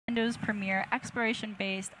Nintendo's premier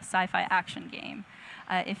exploration-based sci-fi action game.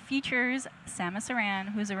 It features Samus Aran,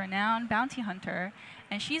 who's a renowned bounty hunter,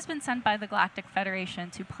 and she's been sent by the Galactic Federation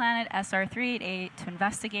to planet SR-388 to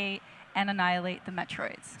investigate and annihilate the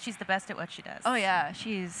Metroids. She's the best at what she does. Oh yeah,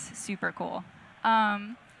 she's super cool.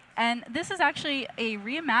 And this is actually a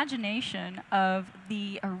reimagination of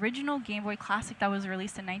the original Game Boy Classic that was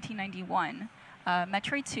released in 1991,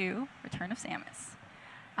 Metroid 2, Return of Samus.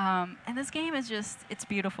 And this game is it's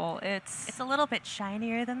beautiful. It's a little bit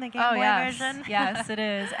shinier than the Game Boy version. Yes, it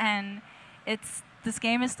is. And this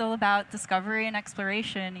game is still about discovery and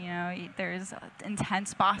exploration. You know, there's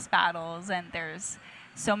intense boss battles, and there's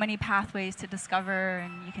so many pathways to discover,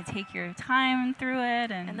 and you can take your time through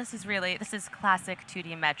it. And this is classic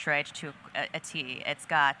 2D Metroid to a T. It's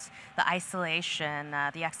got the isolation,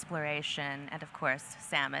 the exploration, and of course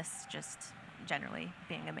Samus just generally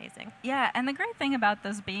being amazing. Yeah, and the great thing about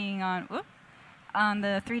this being on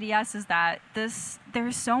the 3DS is that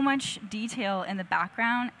there's so much detail in the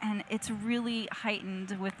background, and it's really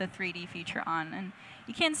heightened with the 3D feature on. And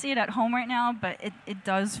you can't see it at home right now, but it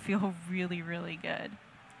does feel really, really good.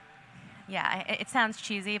 Yeah, it sounds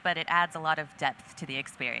cheesy, but it adds a lot of depth to the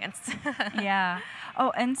experience. Yeah.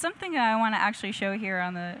 Oh, and something I want to actually show here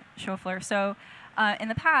on the show floor. So in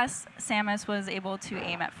the past, Samus was able to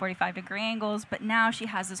aim at 45-degree angles, but now she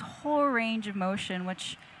has this whole range of motion,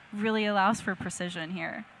 which really allows for precision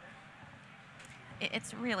here.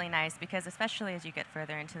 It's really nice because, especially as you get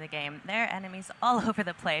further into the game, there are enemies all over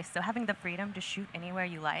the place. So having the freedom to shoot anywhere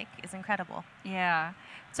you like is incredible. Yeah.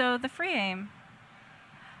 So the free aim.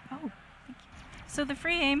 Oh, thank you. So the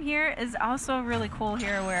free aim here is also really cool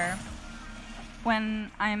here, where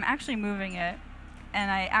when I'm actually moving it,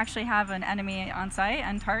 and I actually have an enemy on sight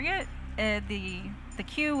and target, the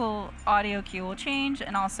audio cue will change,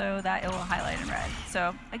 and also that it will highlight in red.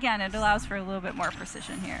 So again, it allows for a little bit more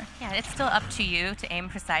precision here. Yeah, it's still up to you to aim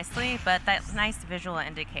precisely, but that nice visual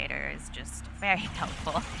indicator is just very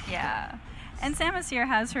helpful. Yeah, and Samus here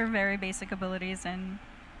has her very basic abilities, and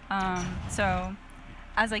so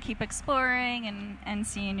as I keep exploring and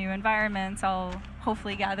seeing new environments, I'll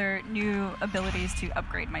hopefully gather new abilities to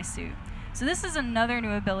upgrade my suit. So this is another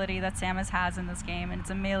new ability that Samus has in this game, and it's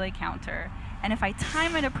a melee counter. And if I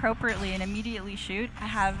time it appropriately and immediately shoot,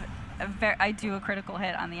 I do a critical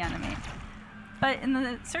hit on the enemy. But in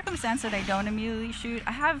the circumstance that I don't immediately shoot,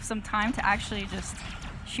 I have some time to actually just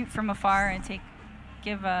shoot from afar and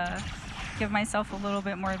give myself a little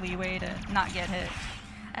bit more leeway to not get hit.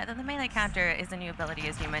 The melee counter is a new ability,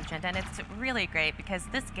 as you mentioned, and it's really great because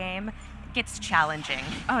this game gets challenging.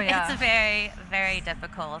 Oh yeah. It's very, very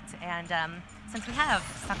difficult. And since we have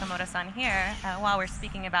Sakamoto-san here, while we're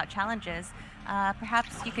speaking about challenges,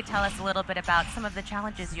 perhaps you could tell us a little bit about some of the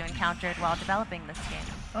challenges you encountered while developing this game.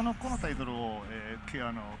 このタイトルを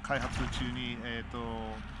開発中に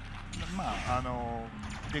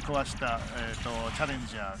出くわしたチャレン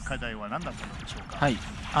ジや課題は何だったのでしょうか。はい、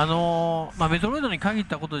メトロイドに限っ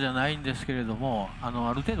たことじゃないんですけれども、あ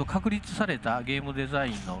る程度確立されたゲームデザ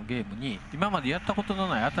インのゲームに今までやったことの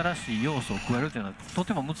ない新しい要素を加えるというのはと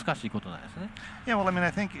ても難しいことなんですね。Yeah, well, I mean,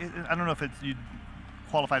 I don't know if you'd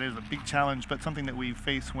qualify it as a big challenge, but something that we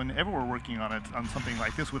face whenever we're working on something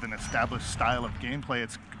like this with an established style of gameplay.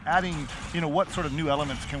 It's adding, what sort of new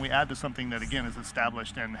elements can we add to something that again is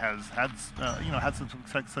established and has had some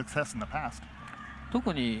success in the past.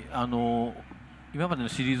 特に今までの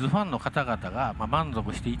シリーズファンの方々が満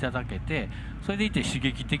足していただけて、それでいて刺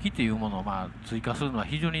激的というものを追加するのは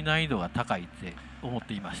非常に難易度が高いって思っ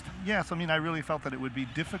ていました。Yes, I mean, I really felt that it would be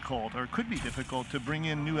difficult, or could be difficult, to bring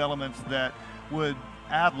in new elements that would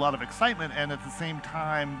add a lot of excitement and at the same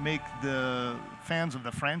time make the fans of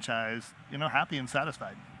the franchise, happy and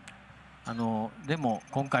satisfied. でも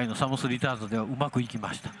今回のサムスリターンズではうまくいき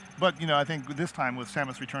ました。But I think this time with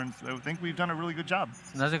Samus Returns, I think we've done a really good job.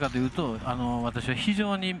 なぜかというと、私は非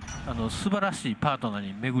常に素晴らしいパートナー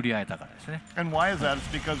に巡り会えたからですね。And why is that?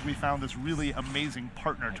 It's because we found this really amazing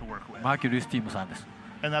partner to work with. マーキュリー・スティームさんです。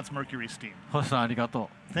And that's Mercury Steam. 星さんありがと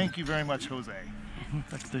う。Thank you very much, Jose.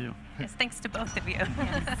 Yes, thanks to both of you.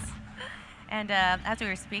 Yes. And as we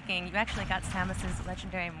were speaking, you actually got Samus's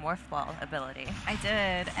legendary Morph Ball ability. I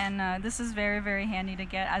did, and this is very, very handy to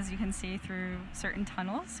get, as you can see, through certain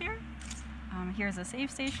tunnels here. Here's a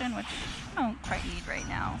save station, which I don't quite need right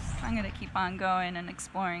now. I'm going to keep on going and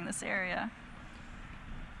exploring this area.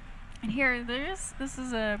 And here, this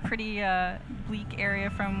is a pretty bleak area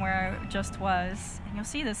from where I just was. And you'll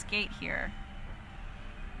see this gate here.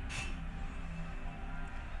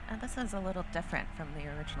 This is a little different from the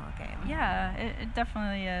original game. Yeah, it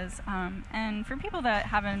definitely is. And for people that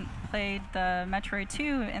haven't played the Metroid 2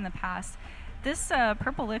 in the past, This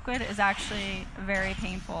purple liquid is actually very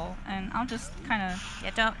painful, and I'll just kind of...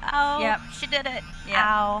 Yeah, don't... Oh, Yep. She did it. Yep.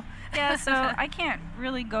 Ow. Yeah, so I can't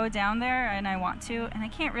really go down there, and I want to, and I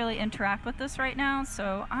can't really interact with this right now,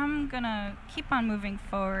 so I'm gonna keep on moving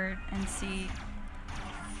forward and see.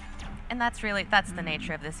 And that's the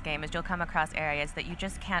nature of this game, is you'll come across areas that you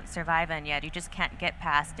just can't survive in yet, you just can't get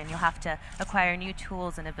past, and you'll have to acquire new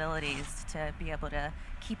tools and abilities to be able to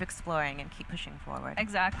keep exploring and keep pushing forward.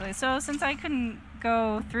 Exactly. So since I couldn't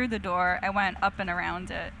go through the door, I went up and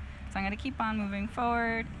around it. So I'm gonna keep on moving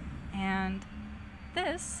forward, and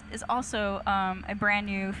this is also a brand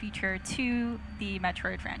new feature to the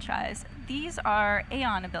Metroid franchise. These are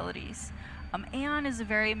Aeon abilities. Aeon is a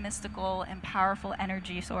very mystical and powerful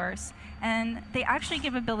energy source, and they actually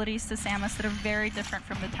give abilities to Samus that are very different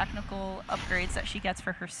from the technical upgrades that she gets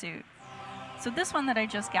for her suit. So this one that I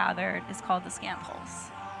just gathered is called the Scan Pulse.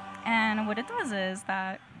 And what it does is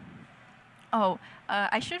that...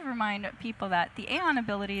 I should remind people that the Aeon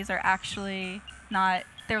abilities are actually not...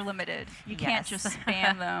 They're limited. You can't just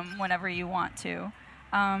spam them whenever you want to.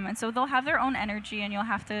 And so they'll have their own energy, and you'll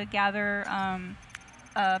have to gather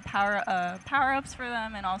power-ups for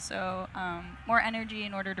them, and also more energy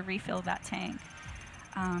in order to refill that tank.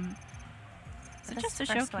 So just to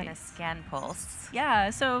showcase... one is Scan Pulse. Yeah,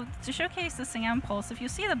 so to showcase the Scan Pulse, if you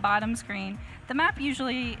see the bottom screen, the map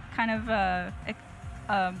usually kind of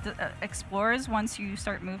explores once you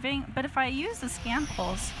start moving, but if I use the Scan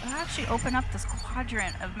Pulse, it'll actually open up this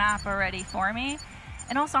quadrant of map already for me.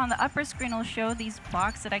 And also on the upper screen, it'll show these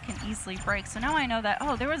blocks that I can easily break. So now I know that,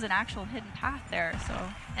 oh, there was an actual hidden path there. So.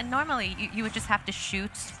 And normally, you would just have to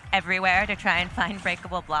shoot everywhere to try and find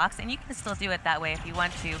breakable blocks, and you can still do it that way if you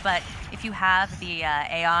want to. But if you have the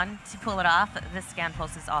Aeon to pull it off, the Scan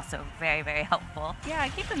Pulse is also very, very helpful. Yeah,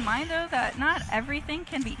 keep in mind, though, that not everything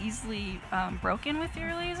can be easily broken with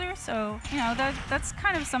your laser. So, you know, that's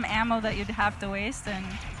kind of some ammo that you'd have to waste. And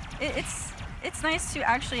it's nice to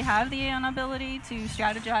actually have the Aeon ability to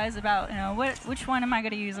strategize about, you know, which one am I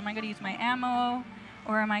going to use? Am I going to use my ammo,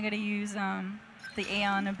 or am I going to use the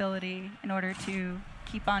Aeon ability in order to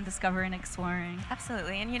keep on discovering and exploring?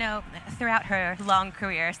 Absolutely. And, you know, throughout her long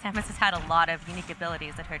career, Samus has had a lot of unique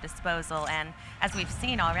abilities at her disposal. And as we've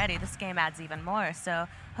seen already, this game adds even more. So,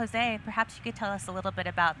 Jose, perhaps you could tell us a little bit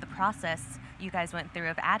about the process you guys went through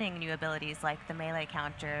of adding new abilities like the melee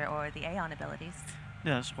counter or the Aeon abilities.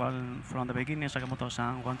 Yes, well, from the beginning,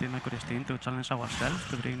 Sakamoto-san wanted Mercury's team to challenge ourselves,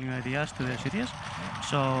 to bring new ideas to the series.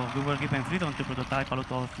 So we were given freedom to prototype a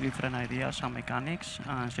lot of different ideas and mechanics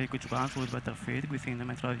and see which ones would better fit within the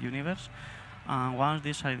Metroid universe. And once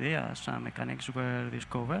these ideas and mechanics were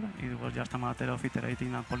discovered, it was just a matter of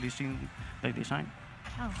iterating and polishing the design.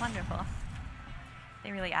 Oh, wonderful.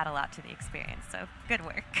 They really add a lot to the experience, so good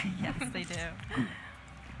work. Yes, they do.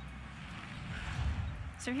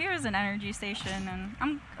 So here's an energy station, and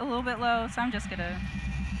I'm a little bit low, so I'm just gonna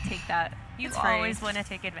take that. You always want to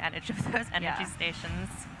take advantage of those energy stations.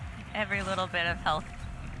 Every little bit of health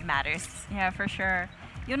matters. Yeah, for sure.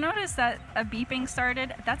 You'll notice that a beeping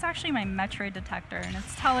started. That's actually my Metroid detector, and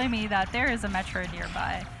it's telling me that there is a Metroid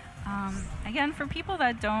nearby. Again, for people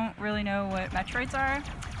that don't really know what Metroids are,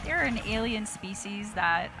 they're an alien species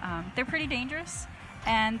that they're pretty dangerous.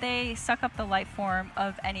 And they suck up the life form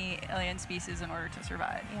of any alien species in order to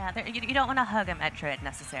survive. Yeah, you don't want to hug a Metroid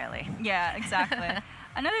necessarily. Yeah, exactly.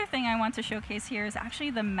 Another thing I want to showcase here is actually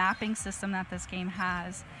the mapping system that this game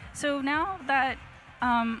has. So now that,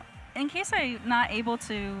 in case I'm not able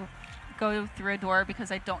to go through a door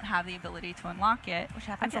because I don't have the ability to unlock it. Which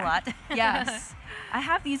happens a lot. Yes. I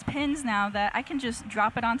have these pins now that I can just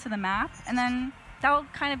drop it onto the map, and then that'll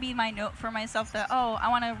kind of be my note for myself that, oh, I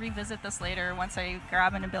want to revisit this later once I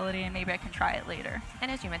grab an ability, and maybe I can try it later.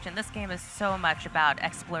 And as you mentioned, this game is so much about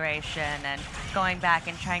exploration and going back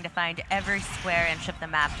and trying to find every square inch of the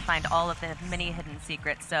map to find all of the many hidden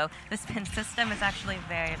secrets. So this pin system is actually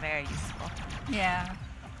very, very useful. Yeah.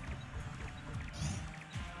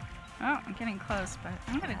 Oh, I'm getting close, but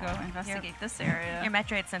I'm going to go investigate this area. Your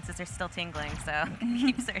Metroid senses are still tingling, so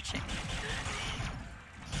keep searching.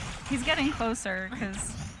 He's getting closer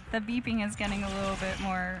because the beeping is getting a little bit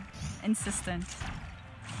more insistent.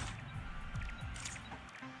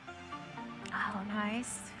 Oh,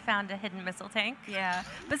 nice. Found a hidden missile tank. Yeah.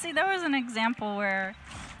 But see, that was an example where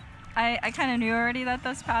I kind of knew already that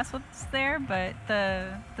this pass was there, but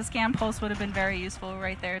the Scan Pulse would have been very useful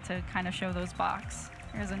right there to kind of show those blocks.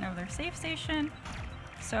 Here's another save station.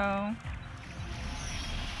 So,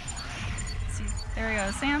 see, there we go.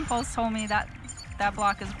 Scan Pulse told me that that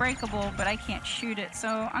block is breakable, but I can't shoot it.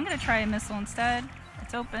 So I'm going to try a missile instead.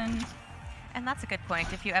 It's open. And that's a good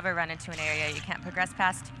point. If you ever run into an area you can't progress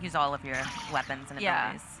past, use all of your weapons and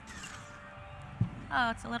abilities.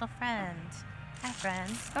 Oh, it's a little friend. Hi, friend.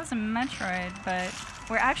 That was a Metroid, but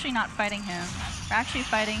we're actually not fighting him. We're actually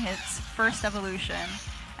fighting its first evolution.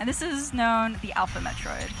 And this is known the Alpha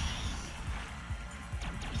Metroid.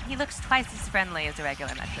 He looks twice as friendly as a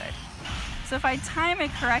regular Metroid. So if I time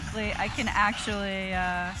it correctly, I can actually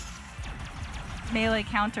melee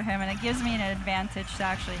counter him, and it gives me an advantage to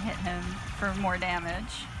actually hit him for more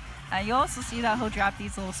damage. You'll also see that he'll drop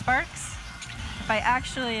these little sparks. If I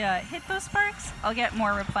actually hit those sparks, I'll get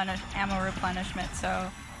more ammo replenishment.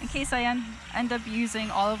 So in case I end up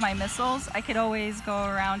using all of my missiles, I could always go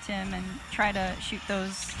around him and try to shoot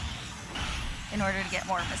those in order to get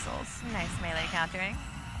more missiles. Nice melee countering.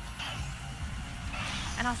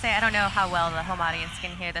 And I'll say, I don't know how well the home audience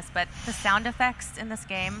can hear this, but the sound effects in this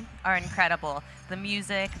game are incredible. The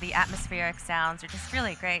music, the atmospheric sounds are just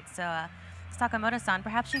really great. So Sakamoto-san,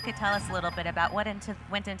 perhaps you could tell us a little bit about what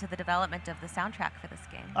went into the development of the soundtrack for this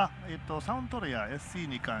game. サウンドトロや SC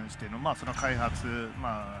に関しての、その開発、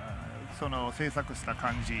その制作した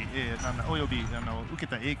感じ、および受け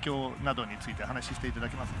た影響などについて話していただ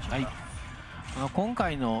けますでしょうか。はい、今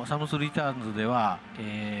回のサムス・リターンズでは、ス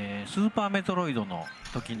ーパーメトロイドの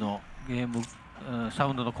時のゲームサ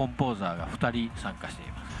ウンドのコンポーザーが2人参加して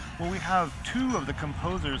います。Well, we have two of the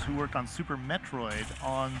composers who worked on Super Metroid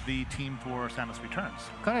on the team for Samus Returns.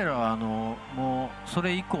 彼らはもうそ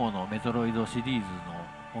れ以降のメトロイドシリーズ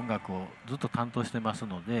の音楽をずっと担当してます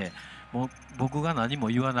ので、もう僕が何も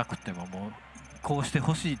言わなくてももうこうして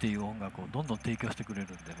ほしいという音楽をどんどん提供してくれる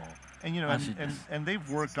んでも安心です。And they've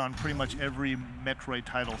worked on pretty much every Metroid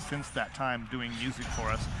title since that time, doing music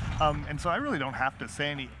for us. And so I really don't have to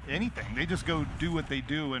say anything. They just go do what they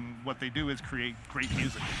do, and what they do is create great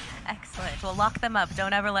music. Excellent. Well, lock them up.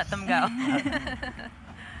 Don't ever let them go.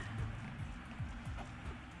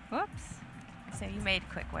 Whoops. So you made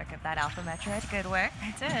quick work of that Alpha Metroid. Good work.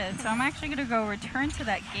 I did. So I'm actually going to go return to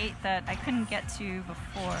that gate that I couldn't get to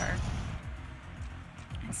before.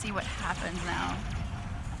 See what happens now.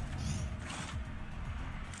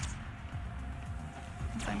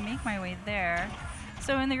 As I make my way there.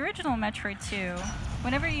 So in the original Metroid 2,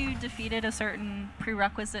 whenever you defeated a certain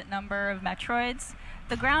prerequisite number of Metroids,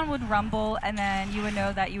 the ground would rumble, and then you would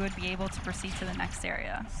know that you would be able to proceed to the next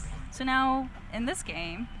area. So now in this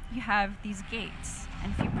game, you have these gates,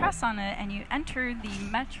 and if you press on it and you enter the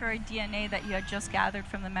Metroid DNA that you had just gathered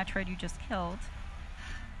from the Metroid you just killed,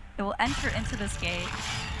 it will enter into this gate,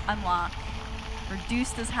 unlock,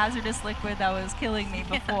 reduce this hazardous liquid that was killing me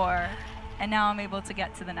before, and now I'm able to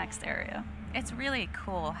get to the next area. It's really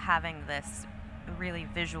cool having this really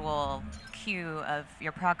visual cue of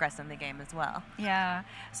your progress in the game as well. Yeah.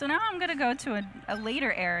 So now I'm going to go to a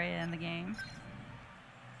later area in the game.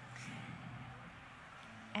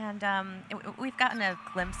 And we've gotten a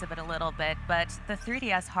glimpse of it a little bit, but the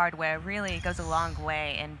 3DS hardware really goes a long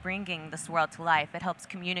way in bringing this world to life. It helps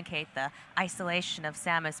communicate the isolation of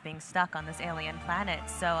Samus being stuck on this alien planet.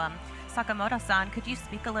 So Sakamoto-san, could you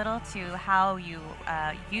speak a little to how you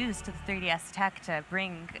used the 3DS tech to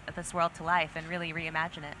bring this world to life and really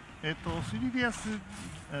reimagine it? 3DS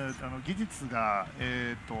技術が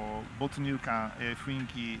没入感、雰囲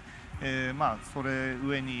気、それ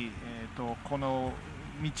上にこの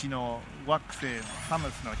未知の惑星サ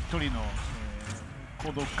ムスの一人の、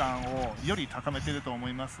孤独感をより高めていると思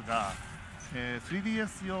いますが、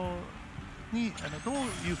3DS 用にどう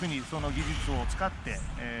いうふうにその技術を使って、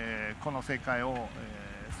この世界を、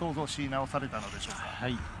創造し直されたのでしょうか。は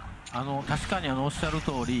い、確かにおっしゃる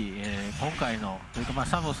通り、今回のというか、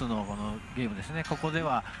サムスのこのゲームですね、ここで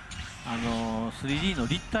は3D の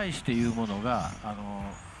立体視というものが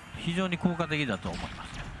非常に効果的だと思いま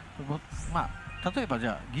す。例えばじ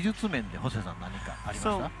ゃあ技術面でホセさん何かありますか？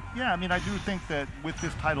 So yeah, I mean I do think that with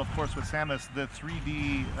this title, of course, with Samus, the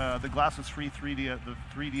 3D, the glasses-free 3D, the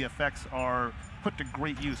 3D effects are put to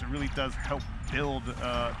great use. It really does help build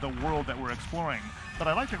the world that we're exploring. But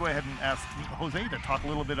I'd like to go ahead and ask Jose to talk a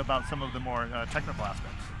little bit about some of the more technical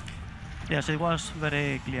aspects. Yes, it was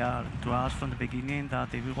very clear to us from the beginning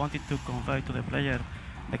that if we wanted to convey to the player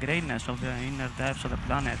the greatness of the inner depths of the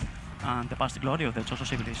planet and the past glory of the social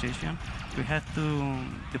civilization, we had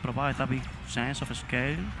to provide a big sense of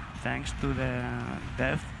scale thanks to the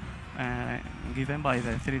depth given by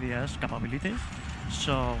the 3DS capabilities.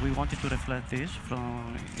 So we wanted to reflect this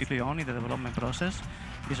from early on in the development process,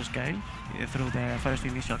 this scale, through the first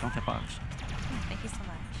initial concept arts. Thank you so much.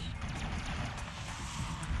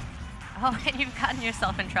 Oh, and you've gotten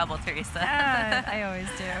yourself in trouble, Teresa. I always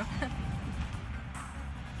do.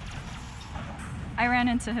 I ran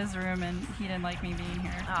into his room and he didn't like me being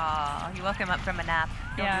here. Oh, you woke him up from a nap.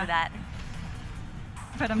 Don't Yeah. do that.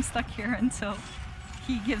 But I'm stuck here until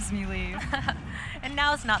he gives me leave. And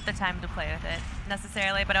now's not the time to play with it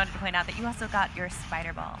necessarily, but I wanted to point out that you also got your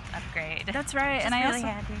spider ball upgrade. That's right, Which and is I really also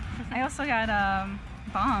handy. I also got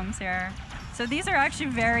bombs here. So these are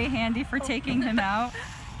actually very handy for taking him out.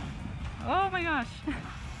 Oh my gosh.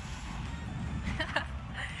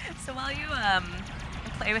 So while you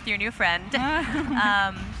play with your new friend,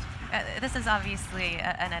 this is obviously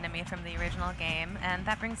an enemy from the original game, and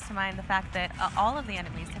that brings to mind the fact that all of the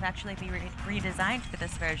enemies have actually been redesigned for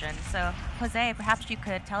this version. So, Jose, perhaps you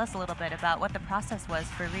could tell us a little bit about what the process was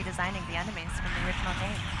for redesigning the enemies from the original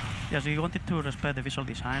game. Yes, we wanted to respect the visual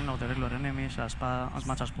design of the regular enemies as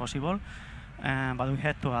much as possible, but we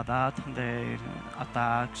had to adapt their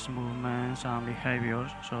attacks, movements, and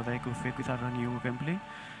behaviors so they could fit with our new gameplay,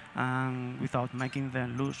 and without making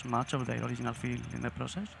them lose much of their original feel in the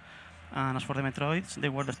process. And as for the Metroids, they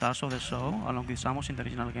were the stars of the show, along with Samus in the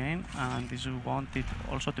original game, and this we wanted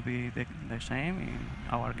also to be the same in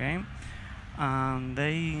our game. And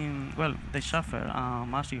they suffer a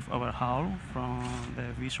massive overhaul from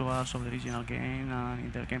the visuals of the original game and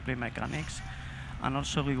in their gameplay mechanics. And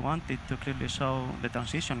also we wanted to clearly show the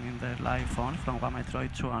transition in their life form from one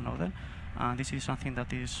Metroid to another. And this is something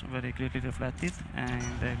that is very clearly reflected in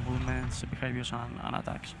the movements, behaviors, and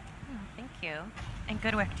attacks. Thank you. And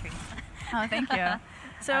good work, Teresa. Oh, thank you.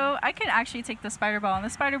 So I could actually take the spider ball, and the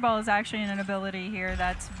spider ball is actually an ability here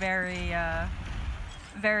that's very,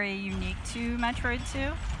 very unique to Metroid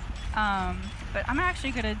 2. But I'm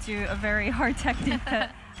actually going to do a very hard technique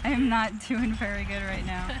that I am not doing very good right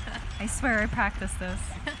now. I swear I practiced this.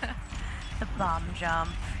 The bomb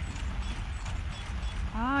jump.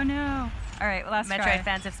 Oh no. All right, well, last Metroid try.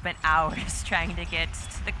 fans have spent hours trying to get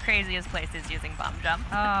to the craziest places using bomb jump.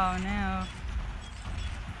 Oh no.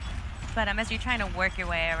 But as you're trying to work your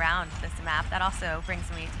way around this map, that also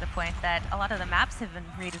brings me to the point that a lot of the maps have been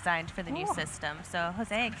redesigned for the new system. So,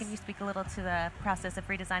 Jose, can you speak a little to the process of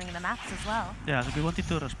redesigning the maps as well? Yes, we wanted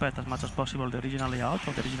to respect as much as possible the original layout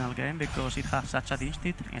of the original game because it has such a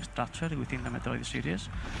distinct structure within the Metroid series.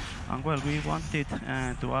 And well, we wanted to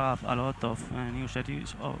add a lot of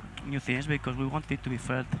new things because we wanted it to be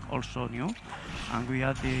felt also new. And we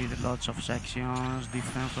added lots of sections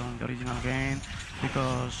different from the original game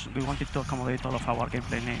because we wanted to accommodate all of our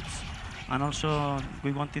gameplay needs. And also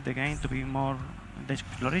we wanted the game to be more, the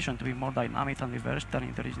exploration to be more dynamic and diverse than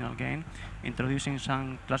in the original game, introducing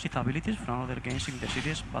some classic abilities from other games in the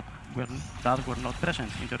series but that were not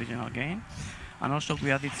present in the original game. And also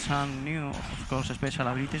we added some new, of course, special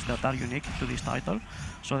abilities that are unique to this title.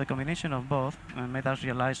 So the combination of both made us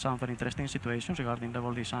realize some very interesting situations regarding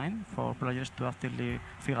level design for players to actively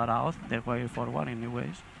figure out their way forward in new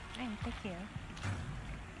ways. Thank you.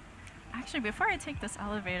 Actually, before I take this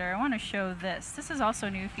elevator, I want to show this. This is also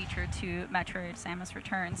a new feature to Metroid Samus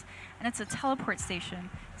Returns, and it's a teleport station.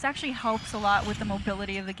 This actually helps a lot with the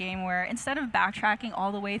mobility of the game, where instead of backtracking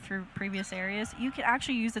all the way through previous areas, you could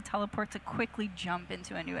actually use the teleport to quickly jump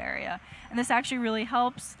into a new area. And this actually really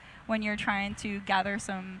helps when you're trying to gather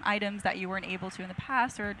some items that you weren't able to in the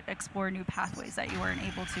past or explore new pathways that you weren't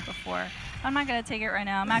able to before. I'm not going to take it right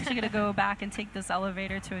now. I'm actually going to go back and take this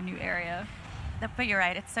elevator to a new area. But you're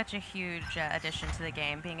right, it's such a huge addition to the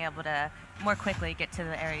game, being able to more quickly get to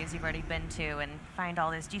the areas you've already been to and find all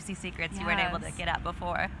those juicy secrets you weren't able to get at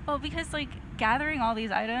before. Well, because like gathering all these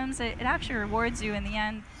items, it actually rewards you in the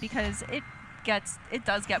end because it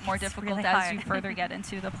does get more difficult really as hard. you further get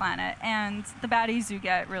into the planet, and the baddies do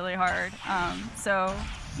get really hard. So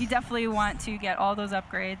you definitely want to get all those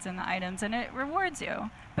upgrades and the items, and it rewards you.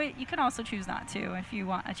 But you can also choose not to if you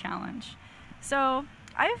want a challenge. So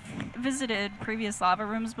I've visited previous lava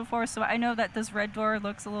rooms before, so I know that this red door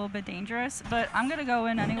looks a little bit dangerous, but I'm going to go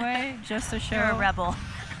in anyway just to show. You're a rebel.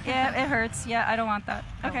 Yeah, it hurts. Yeah, I don't want that.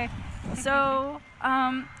 Okay. So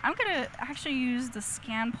I'm going to actually use the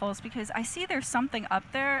scan pulse because I see there's something up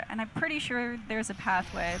there, and I'm pretty sure there's a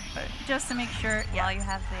pathway, but just to make sure. Yeah. While you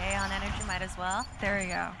have the Aeon energy, might as well. There you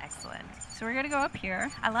go. Excellent. So we're going to go up here.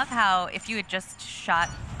 I love how if you had just shot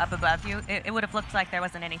up above you, it would have looked like there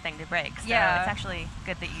wasn't anything to break. So Yeah. it's actually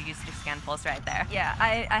good that you used your scan pulse right there. Yeah,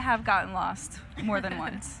 I have gotten lost more than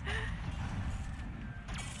once.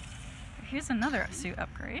 Here's another suit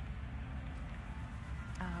upgrade.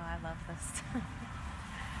 Oh, I love this.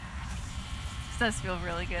 This does feel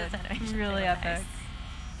really good. This animation Really really epic. nice.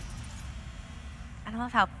 And I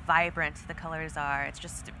love how vibrant the colors are. It's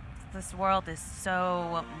just, this world is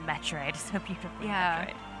so Metroid, so beautifully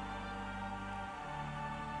Metroid.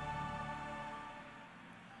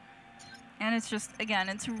 And it's just, again,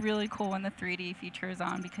 it's really cool when the 3D feature is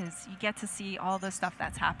on because you get to see all the stuff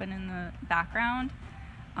that's happened in the background.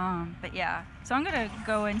 But yeah, so I'm gonna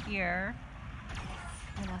go in here.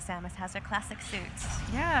 I know Samus has her classic suit.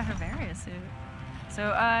 Yeah, her various suit.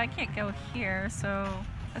 So I can't go here, so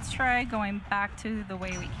let's try going back to the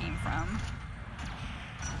way we came from.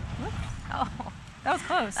 Whoop. Oh, That was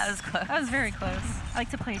close. that was close. That was very close. I like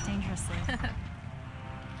to play it dangerously.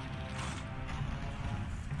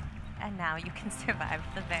 And now you can survive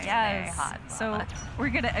the very, very Yes. hot So lava. we're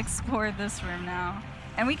gonna explore this room now.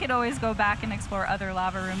 And we could always go back and explore other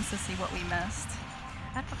lava rooms to see what we missed.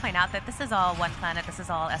 I have to point out that this is all one planet, this is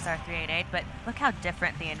all SR388, but look how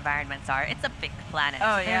different the environments are. It's a big planet.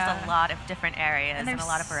 Oh, There's yeah. a lot of different areas and, there's a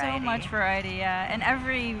lot of variety. so much variety, yeah. And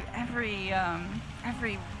every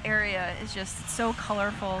area is just so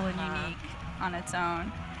colorful and unique on its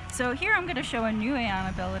own. So here I'm going to show a new Aeon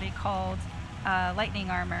ability called Lightning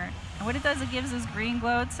Armor. And what it does, it gives this green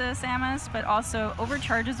glow to Samus, but also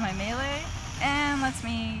overcharges my melee and lets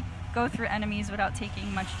me go through enemies without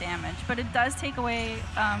taking much damage. But it does take away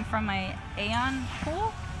from my Aeon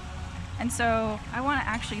pool. And so I want to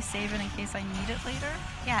actually save it in case I need it later.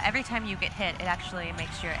 Yeah, every time you get hit, it actually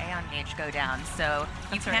makes your Aeon gauge go down. So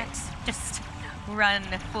you That's can't right. just run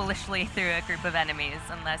foolishly through a group of enemies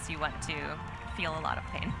unless you want to feel a lot of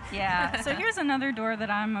pain. Yeah, so here's another door that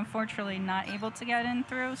I'm unfortunately not able to get in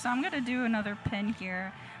through. So I'm going to do another pin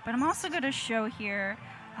here. But I'm also going to show here,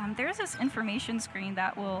 there's this information screen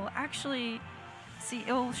that will actually see,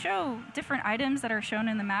 it will show different items that are shown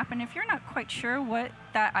in the map. And if you're not quite sure what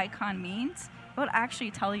that icon means, it will actually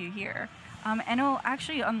tell you here. And it will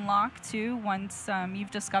actually unlock too once you've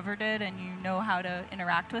discovered it and you know how to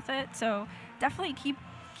interact with it. So definitely keep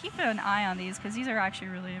an eye on these because these are actually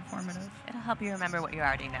really informative. It'll help you remember what you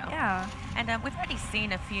already know. Yeah. And we've already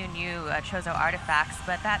seen a few new Chozo artifacts,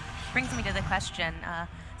 but that brings me to the question,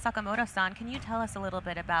 Sakamoto-san, can you tell us a little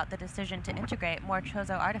bit about the decision to integrate more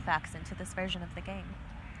Chozo artifacts into this version of the game?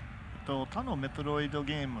 他のメトロイド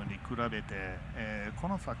ゲームに比べて、こ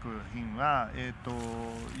の作品は、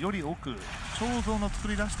より多く彫像の作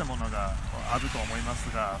り出したものがあると思いま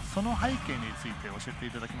すが、その背景について教えてい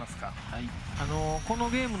ただけますか。はい、この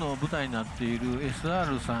ゲームの舞台になっている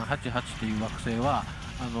SR388 という惑星は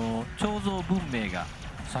彫像文明が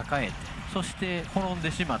栄えて、そして滅ん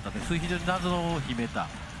でしまったという、そういう非常に謎を秘めた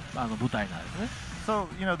舞台なんですね。So,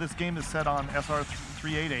 you know, this game is set on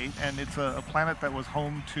SR388, and it's a planet that was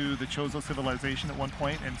home to the Chozo civilization at one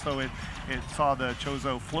point, and so it saw the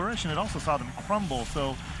Chozo flourish, and it also saw them crumble.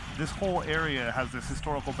 So this whole area has this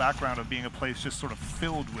historical background of being a place just sort of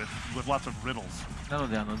filled with lots of riddles. なの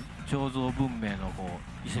で彫像文明の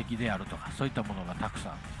遺跡であるとか、そういったものがたくさ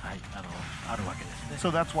ん、はい、あるわけですね。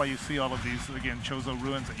So that's why you see all of these, again, Chozo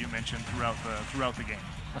ruins that you mentioned throughout the game.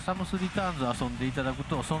 サムスリターンズ遊んでいただく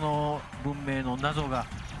と、その文明の謎が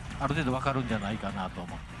ある程度わかるんじゃないかなと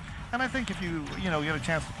思って。And I think if you get a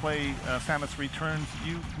chance to play Samus Returns,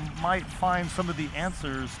 you might find some of the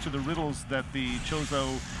answers to the riddles that the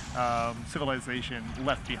Chozo civilization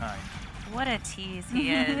left behind. What a tease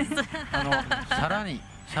he is.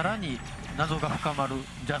 さらに謎が深まるん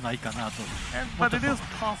じゃないかなと。But it is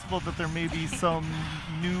possible that there may be some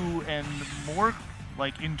new and more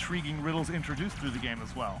intriguing riddles introduced through the game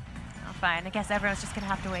as well. Oh, fine. I guess everyone's just gonna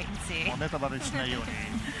have to wait and see. もうネタバレしないように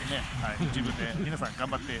ね、はい、自分で皆さん頑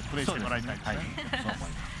張ってプレイしてもらいたいですね。そう思いま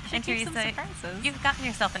す。And keep some Teresa, surprises. you've gotten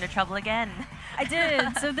yourself into trouble again. I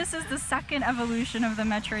did. So this is the second evolution of the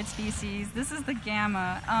Metroid species. This is the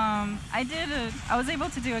Gamma. I was able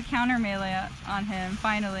to do a counter melee on him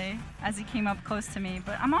finally as he came up close to me.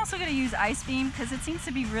 But I'm also going to use Ice Beam because it seems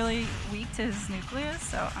to be really weak to his nucleus.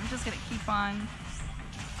 So I'm just going to keep on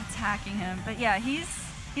attacking him. But yeah, he's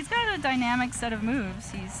got a dynamic set of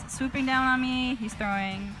moves. He's swooping down on me. He's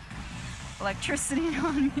throwing electricity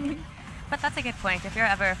on me. But that's a good point. If you're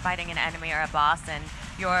ever fighting an enemy or a boss and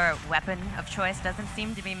your weapon of choice doesn't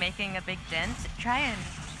seem to be making a big dent, try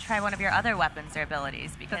one of your other weapons or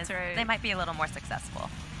abilities because That's right. they might be a little more successful.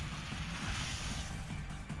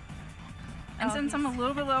 And since I'm a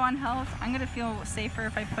little bit low on health, I'm going to feel safer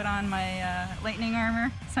if I put on my lightning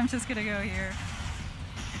armor. So I'm just going to go here.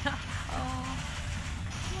 Oh.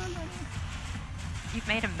 Come on, buddy. You've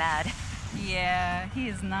made him mad. Yeah, he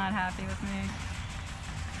is not happy with me.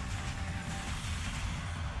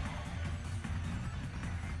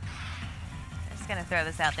 I'm just gonna throw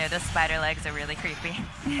this out there. Those spider legs are really creepy.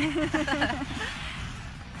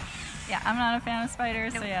 Yeah, I'm not a fan of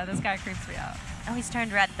spiders, so yeah, this guy creeps me out. Oh, he's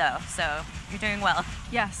turned red though, so you're doing well.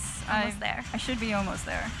 Yes, Almost there. I should be almost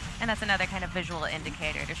there. And that's another kind of visual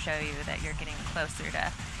indicator to show you that you're getting closer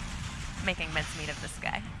to making mincemeat of this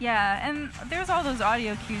guy. Yeah, and there's all those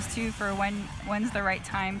audio cues too for when's the right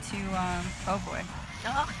time to oh boy.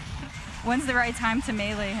 Oh. When's the right time to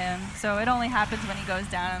melee him? So it only happens when he goes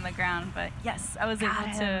down on the ground. But yes, I was able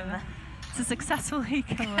to successfully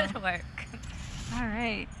kill him. Good work. All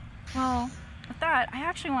right. Well, with that, I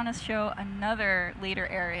actually want to show another later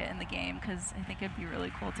area in the game because I think it'd be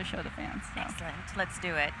really cool to show the fans. So. Excellent. Let's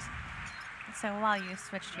do it. So while you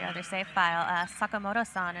switch to your other save file,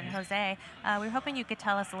 Sakamoto-san and Jose, we were hoping you could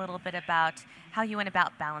tell us a little bit about how you went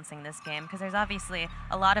about balancing this game, because there's obviously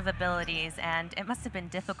a lot of abilities, and it must have been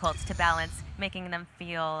difficult to balance making them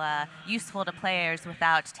feel useful to players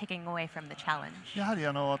without taking away from the challenge. やはり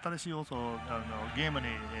新しい要素をゲームに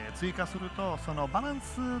追加するとそのバラン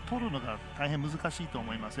ス取るのが大変難しいと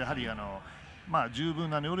思います。やはりまあ、十分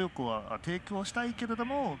な能力を提供したいけれど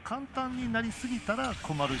も簡単になりすぎたら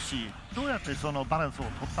困るし、どうやってそのバランスを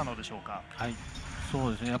取ったのでしょうか。はい、そ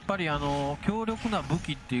うですね。やっぱり強力な武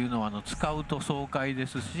器っていうのは使うと爽快で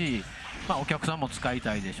すし、まあ、お客さんも使い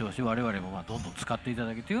たいでしょうし、我々もまあどんどん使っていた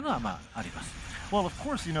だけというのはまああります。Well, of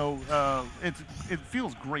course, you know, it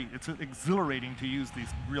feels great. It's exhilarating to use these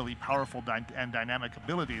really powerful and dynamic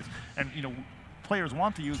abilities, and you know. Players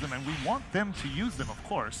want to use them, and we want them to use them, of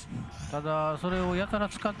course. ただそれをやたら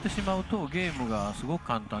使ってしまうとゲームがすごく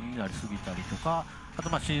簡単になりすぎたりとか、あと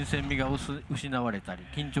まあ新鮮味が失われたり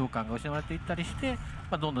緊張感が失われていったりして、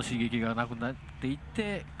まあ、どんどん刺激がなくなっていっ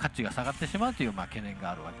て価値が下がってしまうというまあ懸念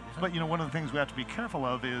があるわけです、ね。But you know, one of the things we have to be careful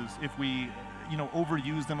of is if we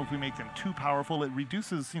overuse them, if we make them too powerful, it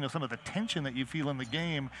reduces, some of the tension that you feel in the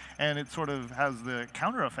game, and it sort of has the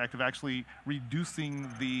counter effect of actually reducing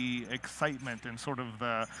the excitement and sort of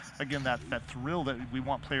again, that thrill that we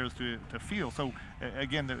want players to feel. So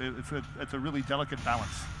again, it's a really delicate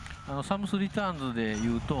balance. サムスリターンズで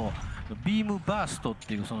いうとビームバーストっ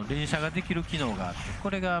ていうその連射ができる機能があって、こ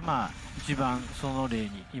れがまあ一番その例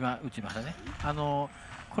に今打ちましたね。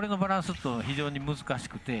これのバランスと非常に難し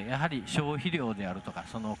くて、やはり消費量であるとか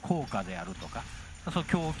その効果であるとかその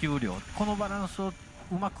供給量、このバランスを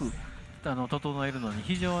うまく整えるのに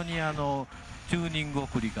非常にチューニングを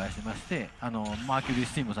繰り返しまして、マーキュリー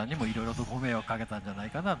スティームさんにもいろいろとご迷惑かけたんじゃない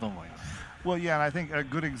かなと思います。Well, yeah, and I think a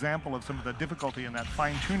good example of some of the difficulty in that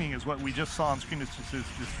fine tuning is what we just saw on screen. This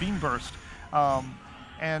beam burst.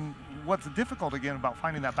 And what's difficult again about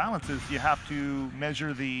finding that balance is you have to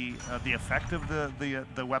measure the effect of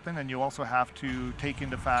the weapon, and you also have to take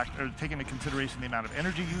into consideration the amount of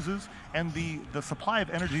energy uses and the supply of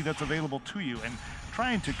energy that's available to you, and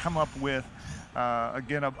trying to come up with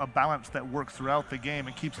again a balance that works throughout the game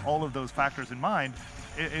and keeps all of those factors in mind.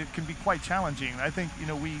 It can be quite challenging. I think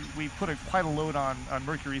we put quite a load on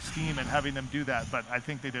Mercury's team and having them do that, but I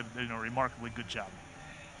think they did a remarkably good job.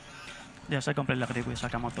 Yes, I completely agree with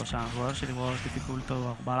Sakamoto-san's words. It was difficult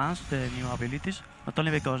to balance the new abilities, not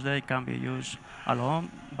only because they can be used alone,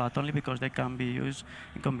 but only because they can be used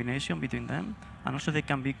in combination between them, and also they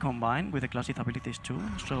can be combined with the classic abilities too.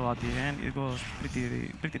 So at the end, it was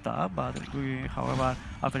pretty tough, but we, however,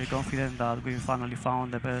 are very confident that we finally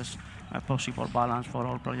found the best possible balance for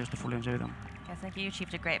all players to fully enjoy them. I think you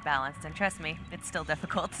achieved a great balance, and trust me, it's still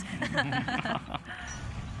difficult.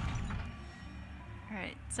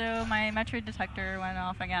 Alright, so my Metroid detector went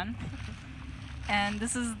off again. And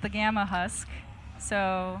this is the Gamma Husk,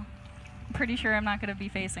 so I'm pretty sure I'm not going to be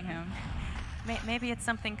facing him. Maybe it's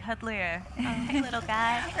something cuddlier. Hey, little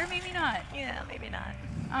guy. Or maybe not. Yeah, maybe not.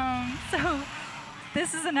 So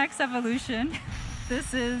this is the next evolution.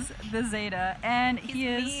 This is the Zeta, and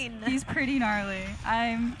he's pretty gnarly.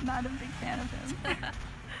 I'm not a big fan of him.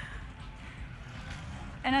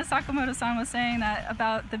 And as Sakamoto-san was saying that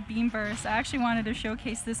about the beam burst, I actually wanted to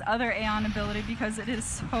showcase this other Aeon ability because it is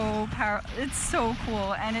so it's so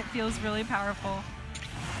cool and it feels really powerful.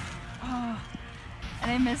 Oh,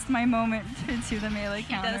 and I missed my moment to the melee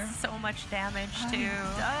counter. He does so much damage too. He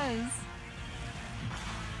does.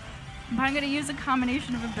 But I'm going to use a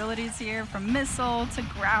combination of abilities here, from missile to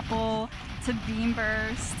grapple to beam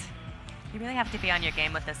burst. You really have to be on your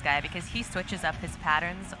game with this guy because he switches up his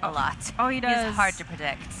patterns a lot. Oh, he does. He's hard to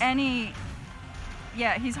predict. And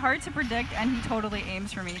he's hard to predict, and he totally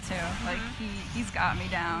aims for me too. Like he's got me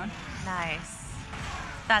down. Nice.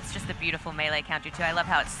 That's just a beautiful melee counter too. I love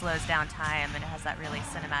how it slows down time and it has that really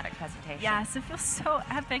cinematic presentation. Yes, it feels so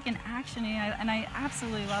epic and actiony, and I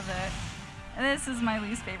absolutely love it. And this is my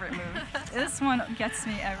least favorite move. This one gets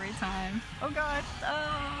me every time. Oh God.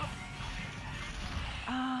 Oh.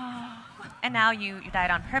 And now you died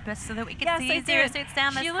on purpose so that we could see Zero Suit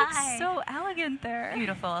Samus. She looks so elegant there.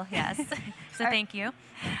 Beautiful, yes. So thank you.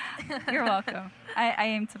 You're welcome. I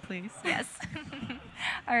aim to please. Yes.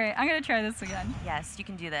 All right, I'm gonna try this again. Yes, you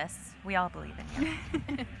can do this. We all believe in you.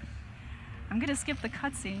 I'm gonna skip the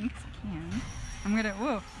cutscene because I can. I'm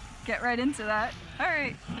gonna get right into that. All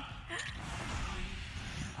right.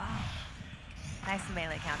 Wow. Nice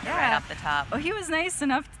melee counter Yeah. right off the top. Well, he was nice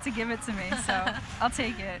enough to give it to me, so I'll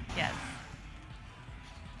take it. Yes.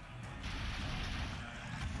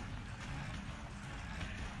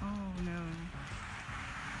 Oh no.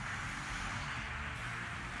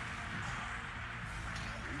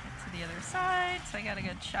 Get to the other side, so I got a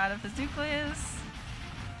good shot of his nucleus.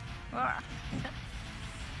 Ah.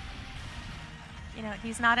 You know,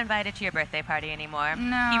 he's not invited to your birthday party anymore.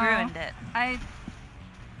 No. He ruined it. I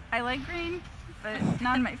like green, but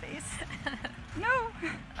not in my face. No.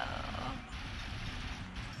 Oh.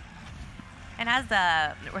 And as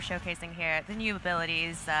we're showcasing here, the new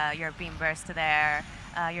abilities, your beam burst there,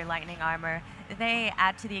 your lightning armor, they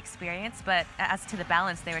add to the experience, but as to the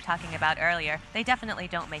balance they were talking about earlier, they definitely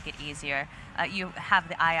don't make it easier. You have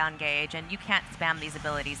the ion gauge, and you can't spam these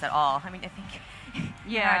abilities at all. I mean, I think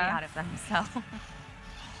you're already out of them, so.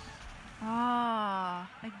 Oh,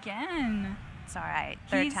 again. It's all right.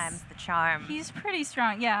 Third time's the charm. He's pretty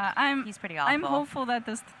strong. Yeah, He's pretty awful. I'm hopeful that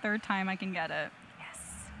this third time I can get it. Yes.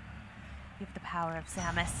 You have the power of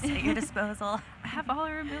Samus at your disposal. I have all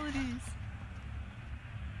her abilities.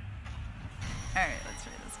 All right, let's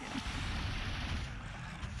try this again.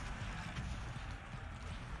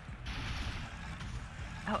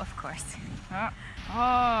 Oh, of course. Oh,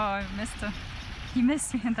 I missed him. He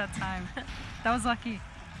missed me at that time. That was lucky.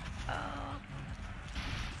 Oh.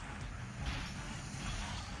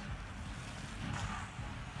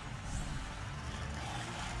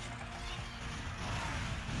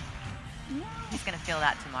 No. He's gonna feel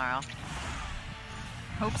that tomorrow.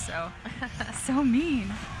 Hope so. So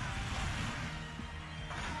mean.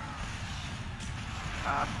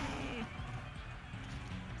 Coffee.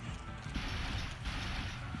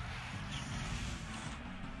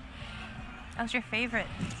 That was your favorite.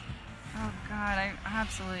 Oh God, I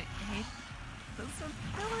absolutely hate this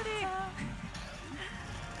ability.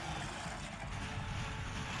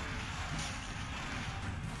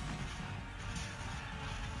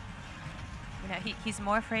 You know, he's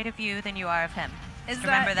more afraid of you than you are of him. Is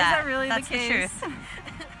Remember that really That's the case? truth.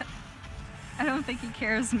 I don't think he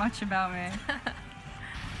cares much about me.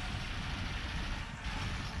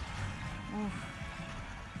 Oof.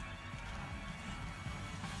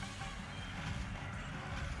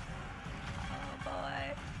 Oh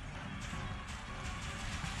boy.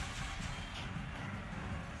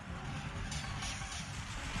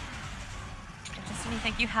 Just when you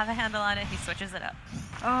think you have a handle on it, he switches it up.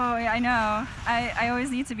 Oh, yeah, I know. I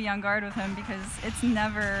always need to be on guard with him because it's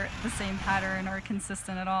never the same pattern or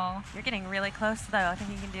consistent at all. You're getting really close though. I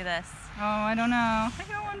think you can do this. Oh, I don't know. I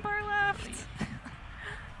got one bar left.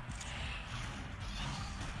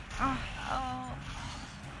 Oh, Oh.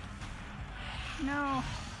 no.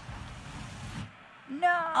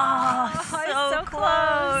 No. Oh, so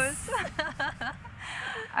close.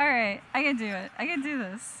 All right, I can do it. I can do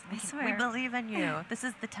this. I swear. We believe in you. This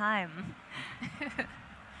is the time.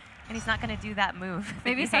 And he's not going to do that move that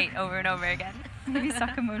Maybe you hate over and over again. Maybe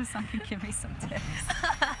Sakamoto-san can give me some tips.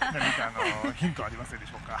 何かヒントありませんで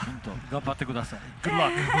しょうか。ヒント頑張ってください。 Good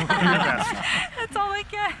luck. Do your best. That's all I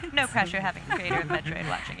get. No pressure having the creator of Metroid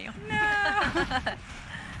watching you. No.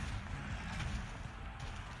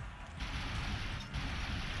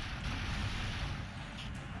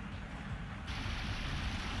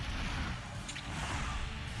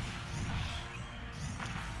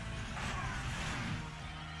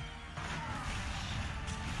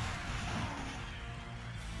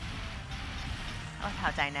 I love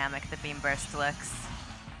how dynamic the beam burst looks.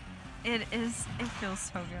 It is. It feels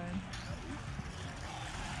so good.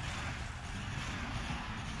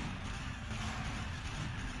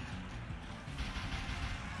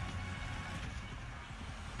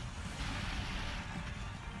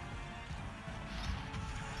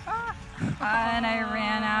 And I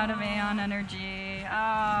ran out of Aeon energy.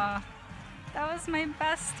 Ah, that was my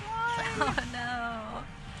best one. Oh no.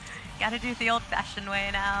 Gotta do it the old fashioned way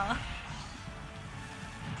now.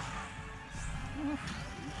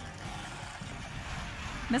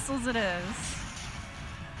 Missiles it is.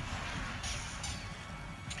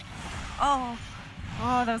 Oh.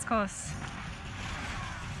 Oh, that was close.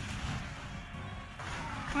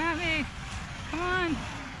 Come at me. Come on.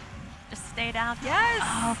 Just stay down. Yes.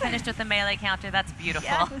 Oh, finished with the melee counter. That's beautiful.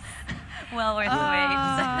 Yes. Well worth the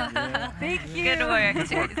wait. Thank you. Good work,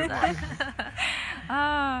 Teresa.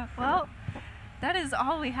 Well, that is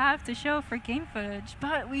all we have to show for game footage,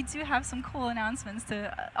 but we do have some cool announcements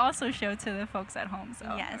to also show to the folks at home,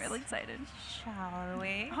 so Yes. I'm really excited. Shall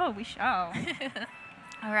we? Oh, we shall.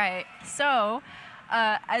 All right, so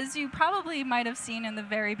as you probably might have seen in the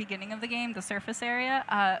very beginning of the game, the surface area,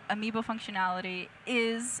 amiibo functionality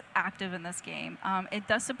is active in this game. It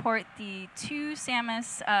does support the two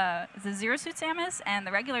Samus, the Zero Suit Samus and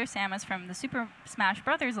the regular Samus from the Super Smash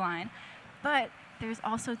Bros. Line, but there's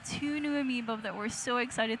also two new amiibo that we're so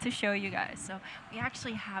excited to show you guys. So we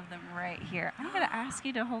actually have them right here. I'm going to ask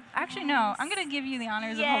you to hold... Actually, no. I'm going to give you the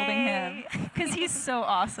honors of holding him because he's so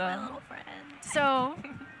awesome. My little friend. So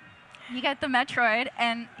you get the Metroid,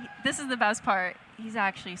 and this is the best part. He's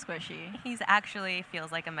actually squishy. He's actually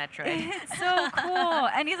feels like a Metroid. It's so cool.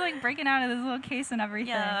 And he's like breaking out of this little case and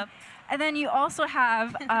everything. Yep. And then you also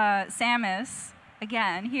have Samus,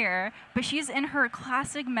 again, here. But she's in her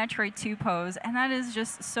classic Metroid 2 pose. And that is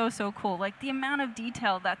just so, so cool. Like, the amount of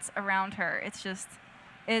detail that's around her,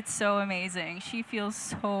 it's so amazing. She feels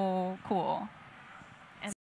so cool.